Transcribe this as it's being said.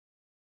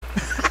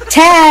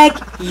Tag,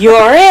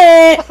 you're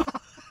it.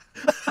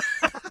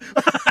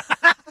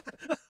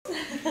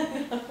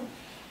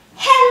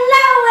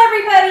 Hello,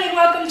 everybody, and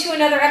welcome to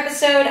another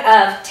episode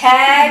of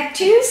Tag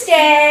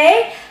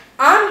Tuesday.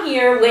 I'm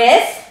here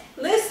with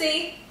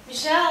Lucy,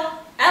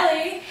 Michelle,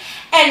 Ellie,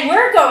 and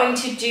we're going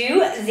to do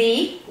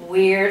the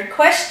weird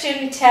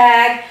question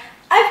tag.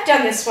 I've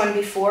done this one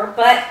before,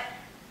 but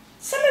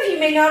some of you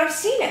may not have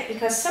seen it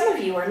because some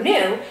of you are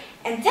new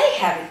and they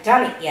haven't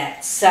done it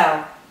yet.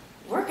 So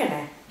we're going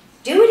to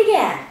do it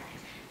again.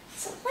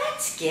 So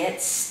let's get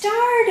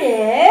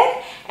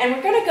started. And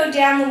we're going to go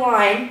down the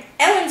line.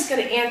 Ellen's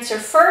going to answer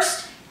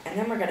first, and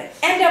then we're going to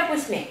end up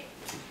with me.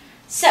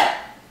 So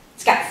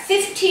it's got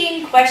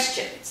 15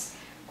 questions.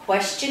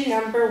 Question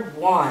number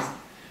 1.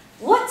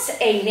 What's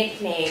a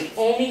nickname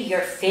only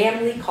your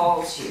family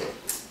calls you?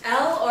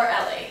 Elle or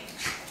Ellie?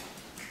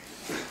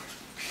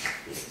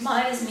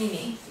 Mine is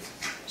Mimi.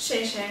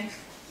 Shay Shay.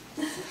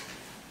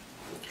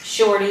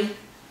 Shorty.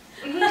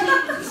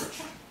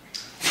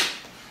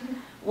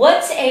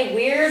 What's a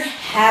weird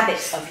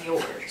habit of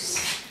yours?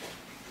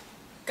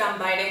 Gum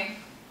biting.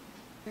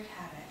 Weird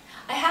habit.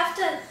 I have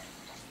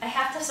to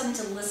have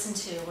something to listen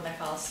to when I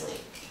fall asleep.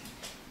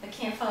 I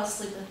can't fall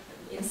asleep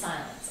in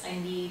silence. I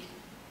need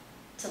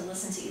to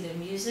listen to either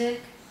music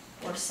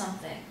or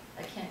something.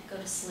 I can't go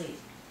to sleep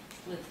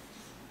with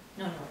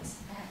no noise.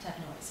 I have to have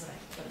noise when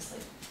I go to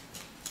sleep.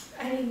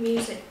 I need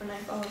music when I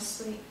fall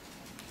asleep.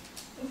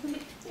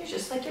 You're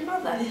just like your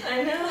mother.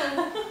 I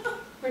know.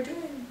 We're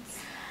doing this.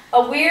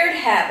 A weird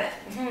habit.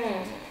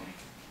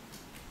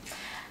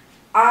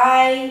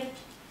 I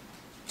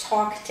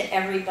talk to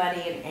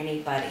everybody and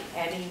anybody,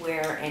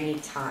 anywhere,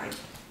 anytime.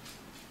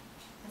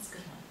 That's a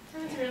good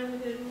one. That's a really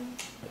good one.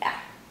 Yeah.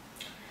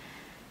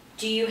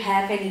 Do you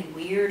have any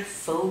weird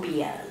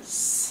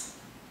phobias?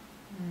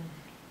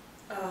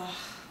 Oh,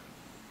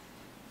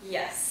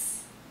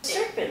 yes.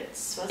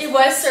 Serpents. Was It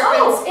was serpents,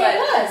 Oh, but it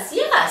was.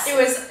 Yes. it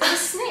was It was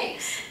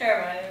snakes.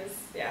 never mind. It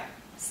was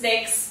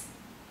snakes.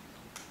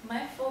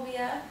 My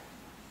phobia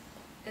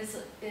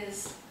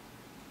is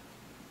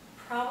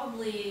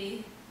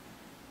probably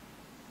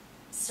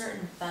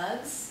certain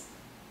bugs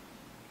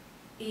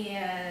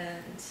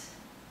and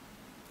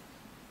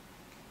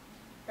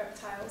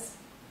Reptiles.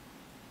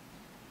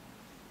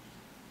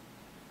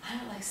 I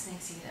don't like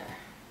snakes either.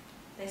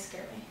 They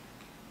scare me.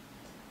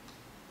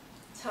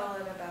 Tell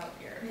them about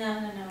your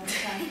No, it's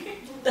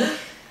fine.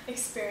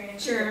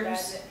 experience. Germs.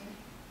 With that.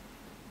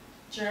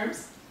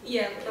 Germs?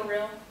 Yeah, for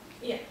real.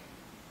 Yeah.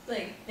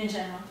 Like, In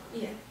general.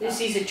 yeah.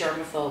 Lucy's a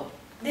germaphobe.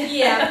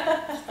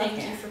 Yeah. Thank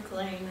Okay. you for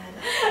clearing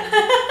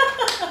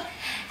that up.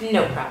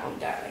 No problem,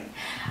 darling.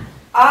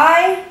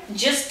 I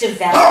just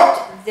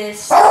developed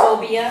this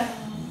phobia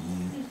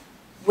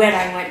when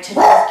I went to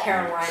North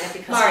Carolina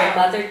because my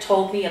mother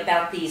told me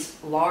about these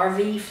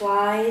larvae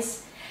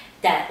flies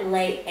that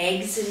lay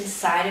eggs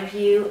inside of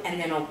you and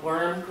then a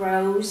worm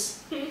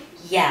grows.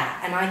 Yeah,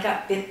 and I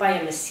got bit by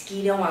a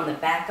mosquito on the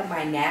back of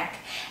my neck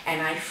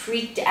and I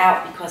freaked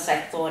out because I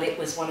thought it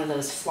was one of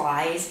those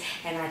flies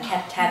and I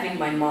kept having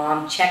my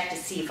mom check to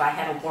see if I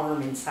had a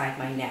worm inside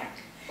my neck.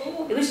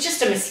 Ooh. It was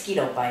just a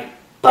mosquito bite,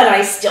 but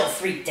I still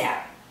freaked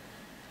out.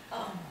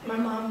 Oh, My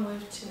mom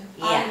would too.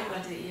 I Yeah. would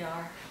went to the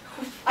ER.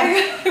 I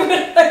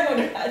would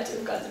have had to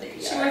have gone to the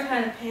ER. She would have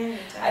had a panic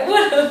attack. I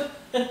would have.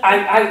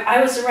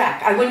 I was a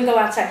wreck. I wouldn't go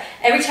outside.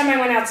 Every time I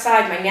went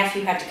outside, my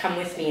nephew had to come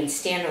with me and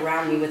stand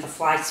around me with a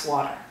fly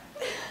swatter.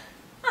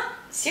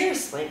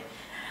 Seriously.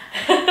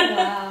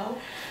 Wow.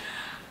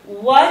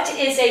 What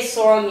is a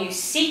song you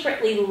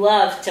secretly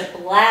love to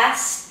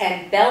blast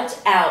and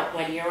belt out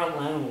when you're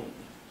alone?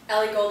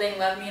 Ellie Goulding,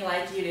 Love Me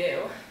Like You Do.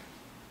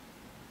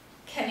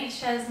 Kenny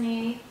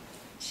Chesney.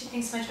 She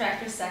thinks my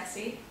tractor's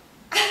sexy.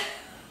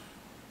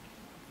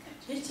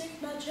 You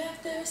think my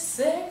tractor's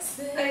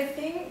sexy. I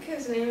think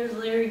his name is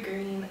Larry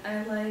Green.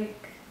 I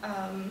like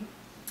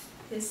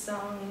his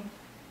song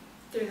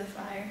Through the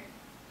Fire.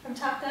 From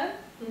Top Gun?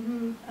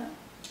 Mm-hmm.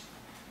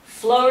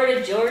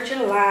 Florida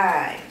Georgia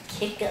Line,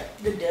 kick up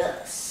the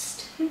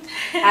dust.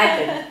 I've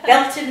been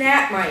belting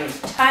that my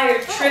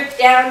entire trip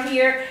down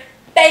here,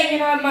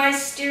 banging on my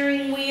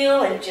steering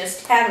wheel and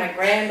just having a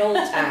grand old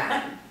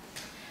time.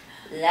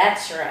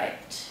 That's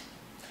right.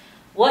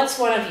 What's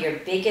one of your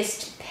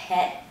biggest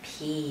pet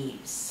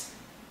peeves?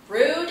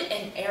 Rude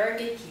and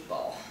arrogant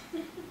people.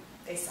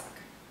 They suck.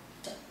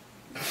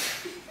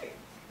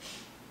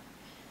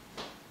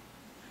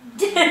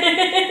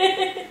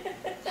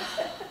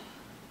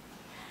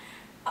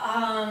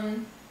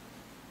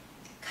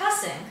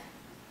 Cussing.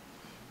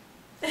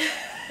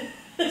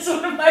 It's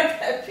one of my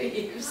pet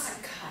peeves.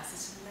 Not cuss,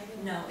 it's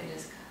really No, it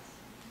is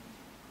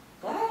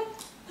cuss. What?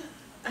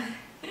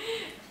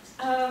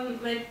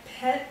 my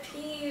pet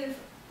peeve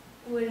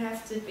would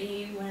have to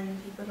be when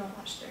people don't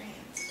wash their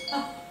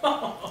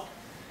hands.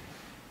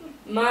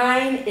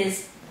 Mine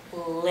is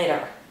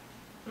litter.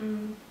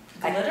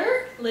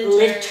 Glitter?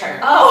 Litter.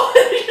 Oh,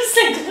 you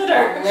said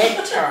glitter.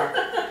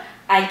 Litter.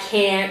 I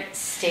can't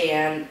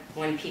stand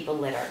when people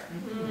litter.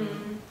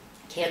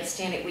 Can't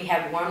stand it. We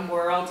have one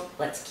world.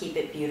 Let's keep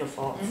it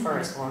beautiful for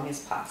as long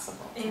as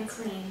possible. And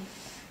clean.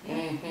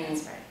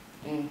 That's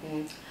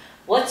right.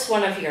 What's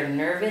one of your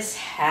nervous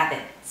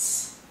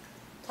habits?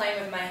 Playing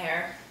with my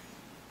hair.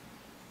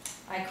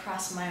 I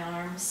cross my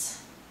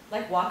arms,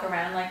 like walk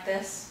around like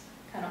this,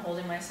 kind of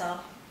holding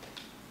myself.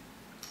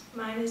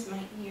 Mine is my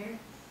ear.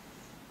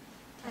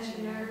 I have a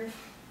Touching your ear. nerve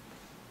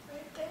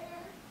right there.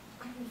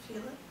 I can feel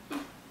it.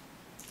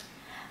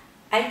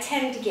 I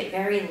tend to get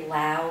very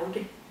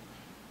loud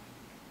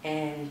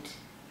and,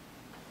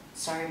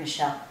 sorry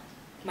Michelle,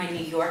 my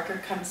New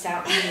Yorker comes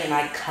out in me and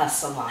I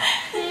cuss a lot.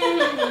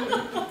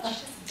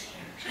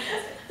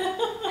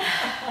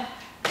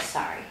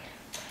 Sorry.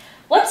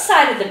 What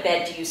side of the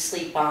bed do you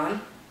sleep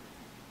on?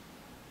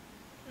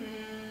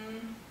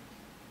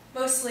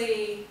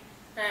 Mostly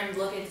when I'm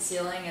looking at the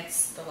ceiling,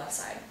 it's the left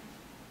side.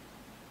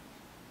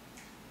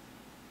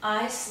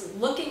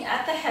 Looking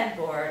at the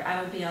headboard,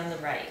 I would be on the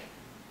right.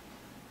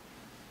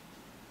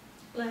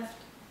 Left.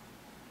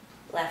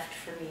 Left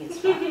for me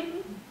as well.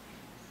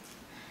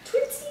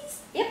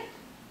 Twinsies. Yep.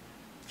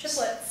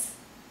 Triplets.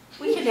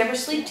 We could never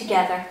sleep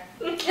together.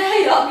 Yeah,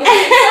 you'll be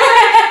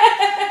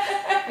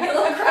a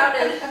little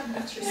crowded.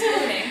 That's your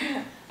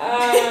spooning.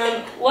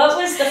 What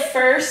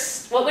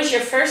was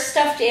your first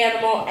stuffed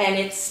animal and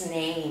its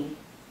name?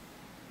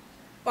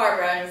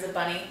 Barbara is a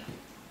bunny.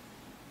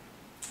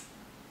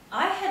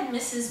 I had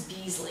Mrs.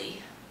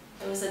 Beasley.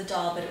 It was a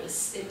doll, but it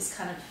was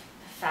kind of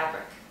a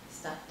fabric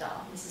stuffed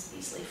doll. Mrs.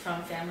 Beasley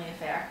from Family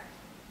Affair.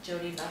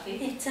 Jodie Buffy.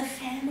 It's a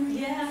family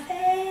Yeah.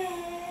 affair.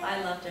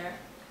 I loved her.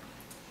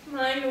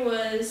 Mine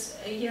was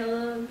a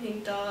yellow and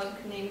pink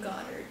dog named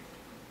Goddard.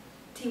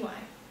 T.Y.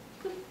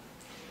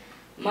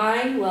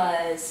 Mine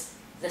was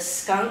the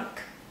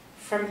skunk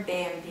from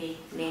Bambi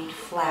named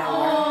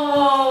Flower.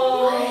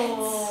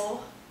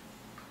 Oh,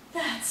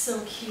 that's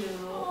so cute.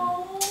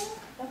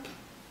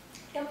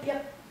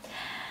 Yep.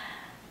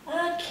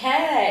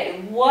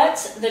 Okay,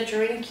 what's the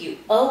drink you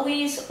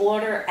always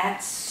order at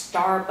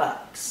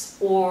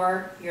Starbucks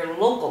or your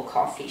local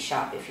coffee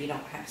shop if you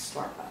don't have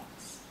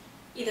Starbucks?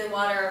 Either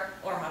water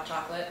or hot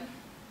chocolate.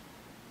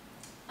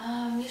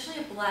 Usually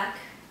a black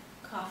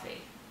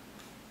coffee.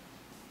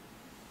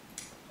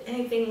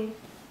 Anything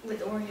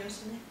with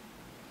Oreos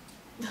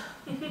in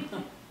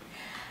it.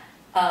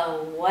 A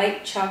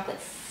white chocolate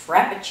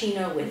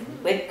frappuccino with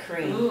whipped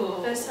cream.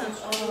 Ooh. That sounds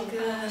so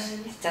good.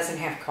 It doesn't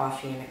have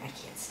coffee in it. I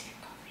can't stand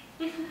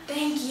coffee.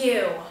 Thank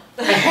you.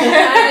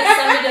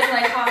 Somebody doesn't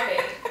like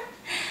coffee.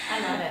 I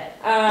love it.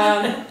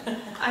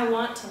 I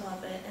want to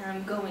love it, and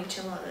I'm going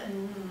to love it.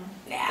 No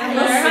Nah.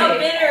 matter how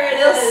bitter it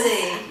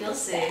is. You'll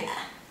see.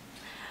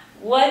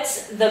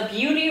 What's the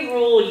beauty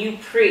rule you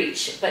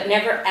preach but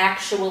never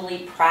actually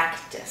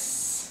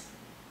practice?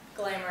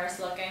 Glamorous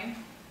looking.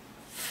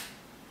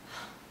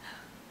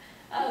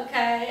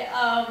 Okay,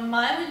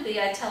 mine would be,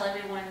 I tell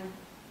everyone,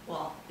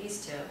 well,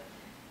 these two,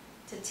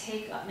 to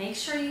make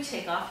sure you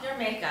take off your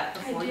makeup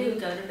before you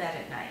go to bed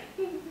at night.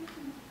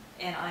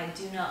 And I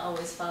do not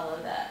always follow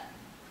that.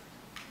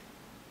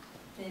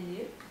 And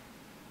you?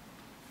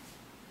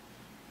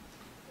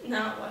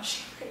 Not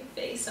washing my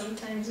face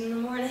sometimes in the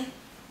morning.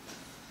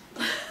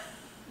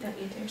 Don't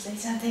you dare say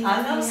something.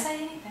 I don't say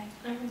anything.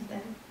 Alright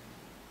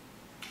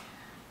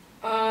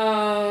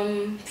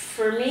then.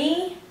 For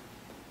me,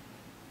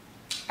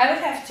 I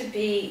would have to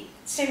be,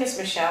 same as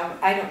Michelle,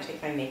 I don't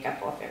take my makeup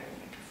off every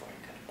night before I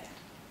go to bed.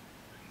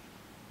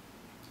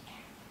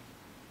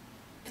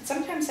 But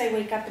sometimes I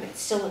wake up and it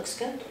still looks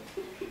good.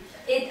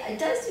 It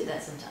does do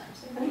that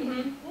sometimes.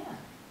 Mm-hmm. Yeah.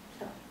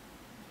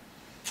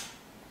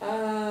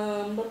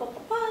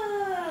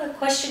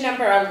 Question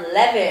number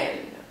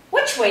 11.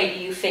 Which way do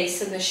you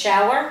face in the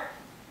shower?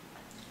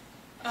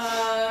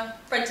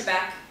 Front to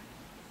back.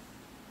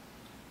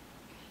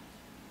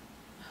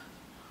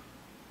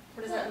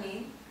 What does that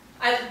mean?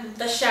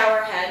 The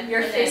shower head.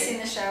 You're and facing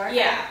the shower?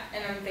 Yeah,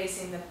 and I'm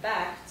facing the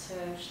back to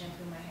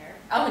shampoo my hair.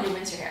 Oh, when you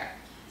rinse your hair.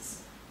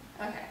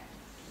 Okay.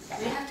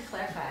 We have to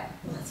clarify.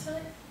 That's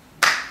fine.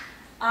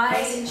 I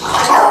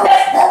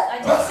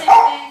do the same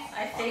thing.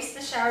 I face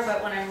the shower,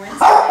 but when I'm rinsing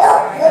my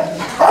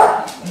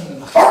hair,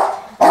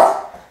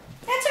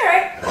 That's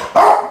alright.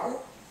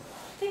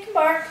 They can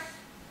bark.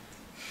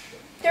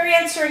 They're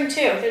answering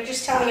too. They're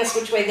just telling us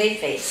which way they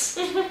face.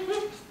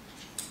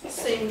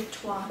 Same with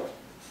toi.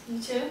 You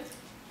too?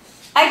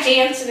 I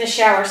dance in the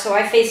shower, so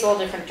I face all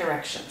different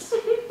directions.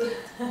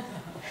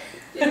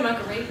 In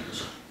Macarena.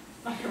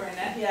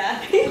 Macarena. Yeah.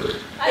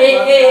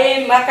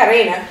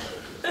 Macarena.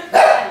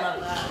 I love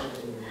that.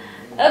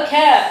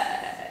 Okay.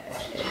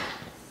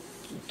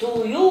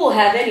 Do you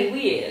have any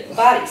weird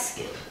body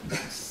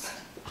skills?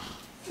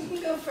 You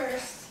can go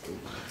first.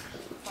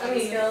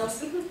 Body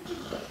skills.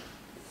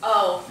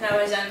 Oh, when I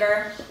was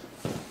younger,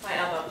 my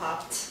elbow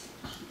popped.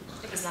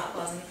 It was not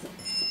pleasant.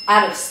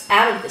 Out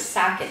of the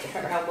socket.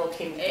 Her elbow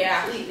came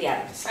completely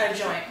out of the socket. Out of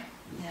joint.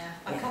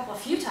 Yeah. A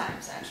few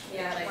times actually.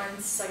 Yeah, like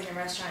once like in a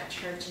restaurant, at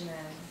church, and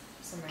then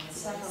somewhere in the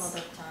Several place.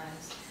 other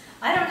times.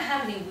 I don't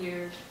have any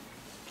weird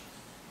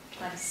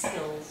body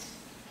skills.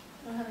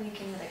 I don't have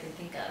anything that I can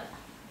think of.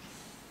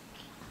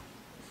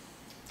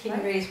 Can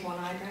you raise one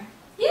eyebrow?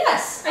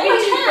 Yes. I can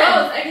do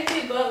both. I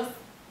can do both.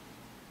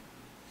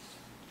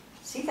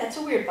 See, that's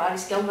a weird body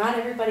skill. Not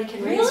everybody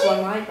can raise Really?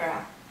 one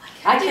eyebrow.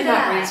 I I do cannot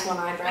that. raise one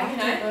eyebrow. I can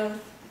do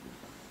both.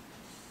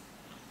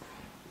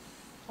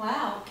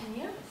 Wow, can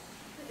you?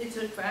 It's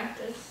with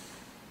practice.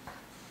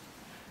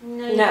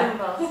 No, you No. do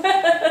both.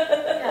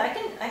 Yeah,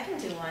 I can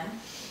do one.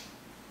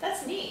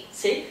 That's neat.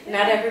 See,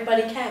 not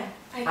everybody can.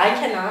 I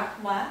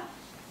cannot. Wow.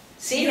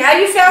 See, now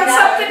you found No,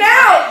 something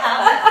out.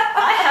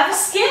 I have a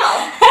skill.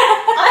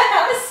 I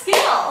have a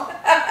skill.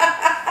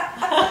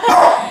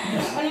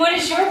 And what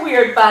is your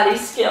weird body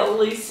skill,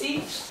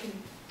 Lucy?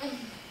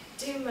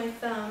 Do my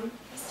thumb.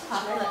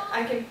 Pop it.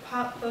 I can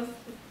pop both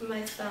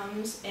my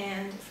thumbs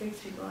and it freaks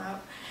people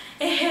out.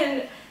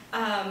 And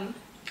I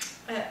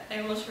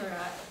almost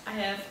forgot. I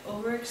have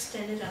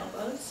overextended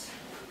elbows,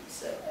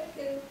 so I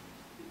can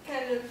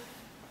kind of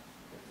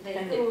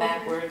Bend it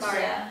backwards.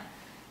 Yeah.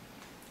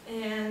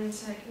 and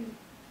I can.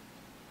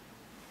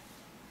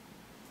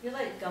 You're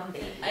like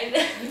Gumby.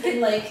 You can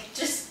like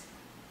just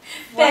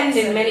Bend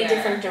flex in many everywhere.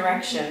 different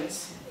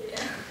directions.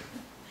 Yeah.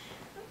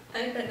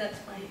 I bet that's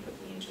why you put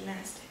me in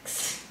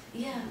gymnastics.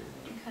 Yeah,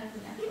 you're kind of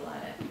a natural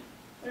at it.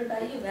 What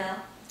about you, Val?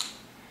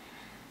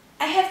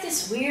 I have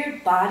this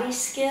weird body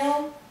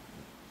skill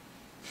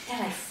that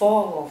I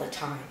fall all the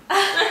time.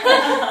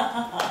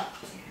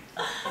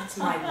 That's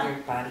my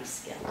weird body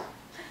skill.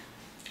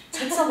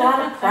 Takes a lot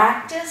of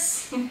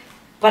practice,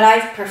 but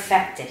I've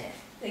perfected it.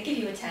 They give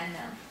you a 10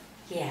 now.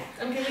 Yeah.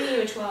 I'm giving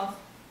you a 12.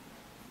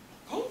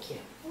 Thank you.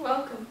 You're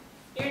welcome.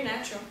 You're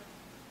natural.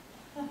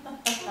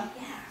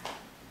 Yeah.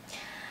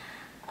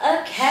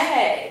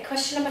 Okay,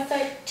 question number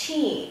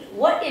 13.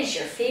 What is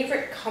your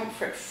favorite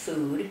comfort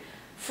food?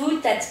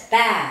 Food that's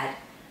bad,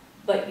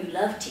 but you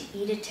love to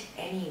eat it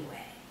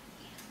anyway.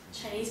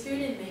 Chinese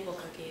food and maple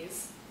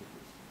cookies.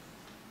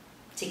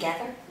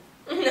 Together?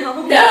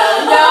 No. No.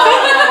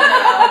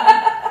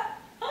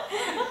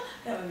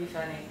 That would be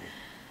funny.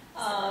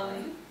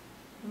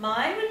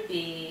 Mine would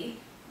be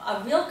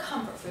a real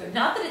comfort food.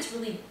 Not that it's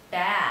really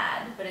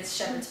bad, but it's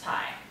shepherd's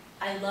pie.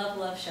 I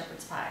love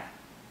shepherd's pie.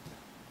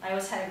 I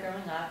always had it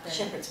growing up. And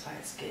Shepherd's pie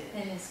is good.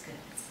 it is good.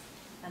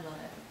 I love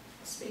it.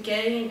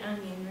 Spaghetti and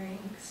onion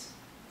rings.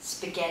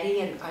 Spaghetti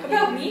and What onion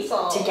about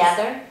meatballs?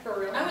 together? For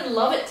real? I would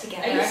love it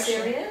together. Are you actually.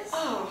 serious?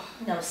 Oh.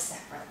 No,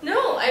 separate.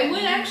 No, I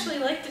would actually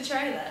like to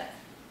try that.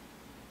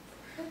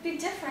 It would be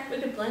different. We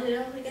could blend it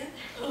all together.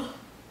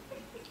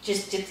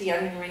 Just dip the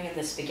onion ring in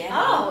the spaghetti.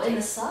 Oh, in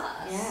the sauce.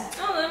 Yeah.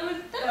 Oh, that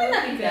would might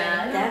not be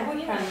bad. That would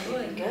Yeah, probably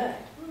it be would. good.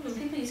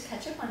 People use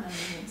ketchup on onion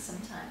rings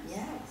sometimes.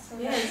 Yeah. So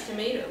Yeah, it's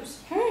tomatoes.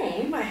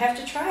 We might have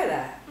to try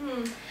that.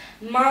 Hmm.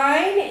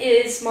 Mine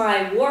is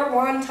my war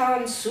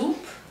wonton soup.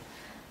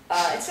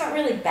 It's not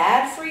really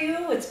bad for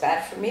you. It's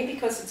bad for me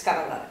because it's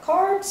got a lot of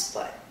carbs,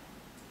 but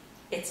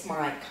it's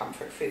my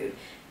comfort food.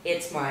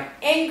 It's my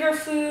anger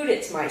food.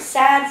 It's my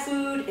sad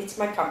food. It's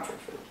my comfort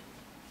food.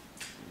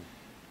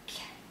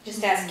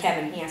 Just ask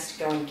Kevin. He has to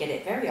go and get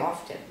it very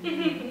often.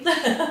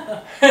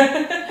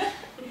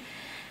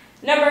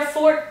 Number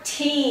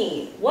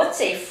 14. What's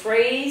a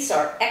phrase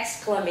or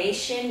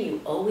exclamation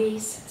you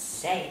always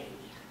say?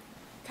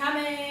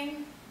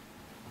 Coming.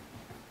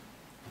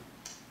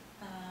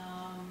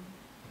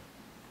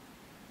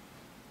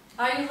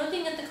 Are you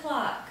looking at the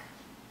clock?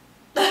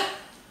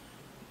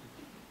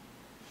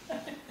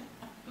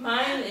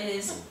 Mine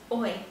is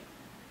oi.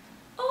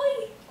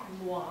 Oi. Or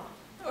moi.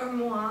 Or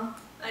moi.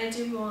 I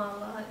do moi a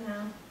lot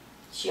now.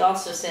 She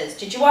also says,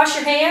 "Did you wash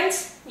your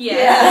hands?"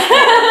 Yeah.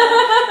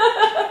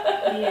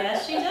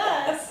 Yes, she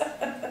does.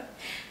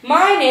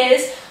 Mine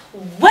is,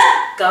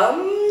 "Welcome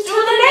to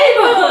the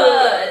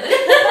neighborhood."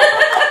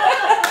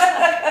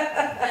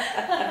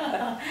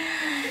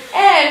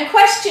 And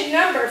question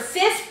number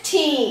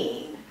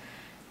 15.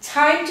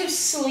 Time to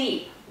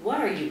sleep. What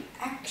are you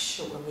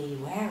actually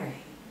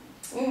wearing?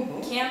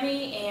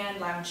 Cami and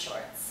lounge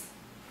shorts.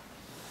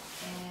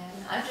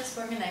 And I'm just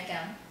wearing a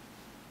nightgown.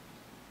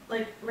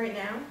 Like right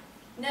now?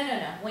 No.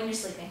 When you're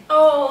sleeping.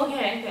 Oh,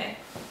 okay.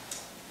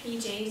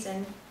 PJs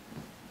and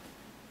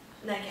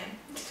nightgown.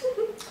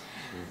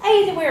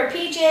 I either wear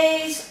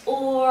PJs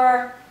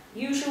or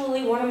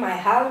usually one of my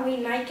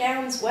Halloween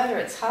nightgowns, whether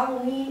it's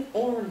Halloween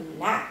or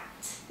not.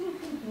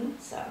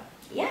 So,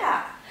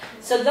 yeah.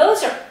 So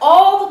those are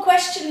all the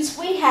questions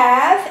we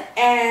have,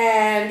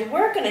 and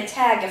we're going to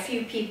tag a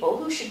few people.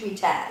 Who should we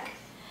tag?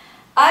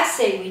 I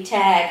say we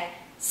tag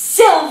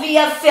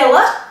Sylvia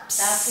Phillips.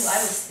 That's who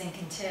I was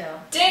thinking too.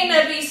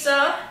 Dana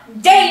Bisa.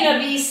 Dana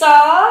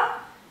Bisa.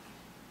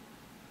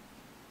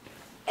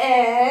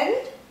 And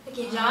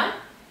Okay, John.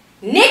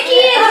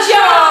 Nikki and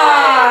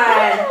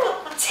John.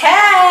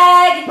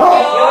 Tag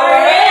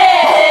your